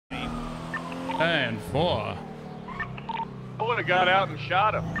And 4. I would have got out and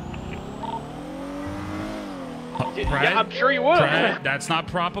shot him. Pred, yeah, I'm sure you would. Pred, that's not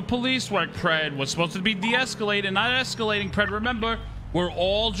proper police work, Pred. We're supposed to be de-escalating, not escalating, Pred. Remember, we're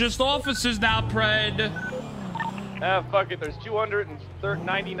all just officers now, Pred. Ah, fuck it. There's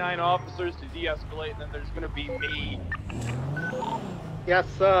 299 officers to de-escalate, and then there's gonna be me. Yes,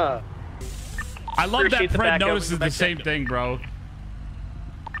 sir. I love Appreciate that the Pred backup. notices the same thing, bro.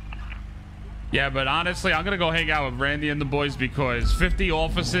 Yeah, but honestly, I'm gonna go hang out with Randy and the boys because 50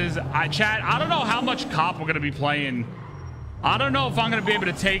 officers. Chat, I don't know how much cop we're gonna be playing. I don't know if I'm gonna be able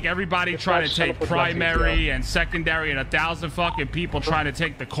to take everybody trying to take primary and secondary and 1,000 fucking people trying to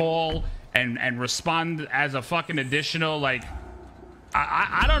take the call and respond as a fucking additional. Like,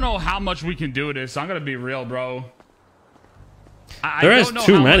 I don't know how much we can do this. I'm gonna be real, bro. There is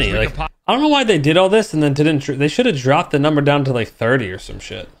too many. Like, I don't know why they did all this and then didn't. They should have dropped the number down to like 30 or some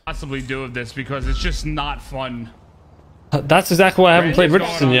shit. Possibly do with this because it's just not fun. That's exactly why I haven't played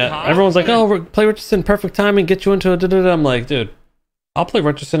Richardson yet. Everyone's like, "Oh, play Richardson, perfect timing, get you into a da-da-da." I'm like, dude, I'll play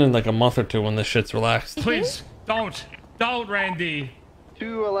Richardson in like a month or two when this shit's relaxed. Please don't, Randy.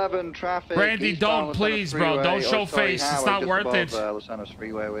 211 traffic. Randy, don't, please, bro. Don't show face. It's not worth it. There's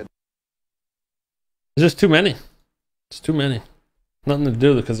just too many. It's too many. Nothing to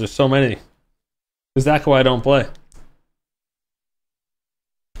do because there's so many. Exactly why I don't play.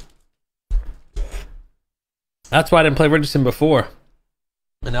 That's why I didn't play Richardson before.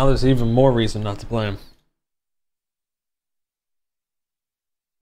 And now there's even more reason not to play him.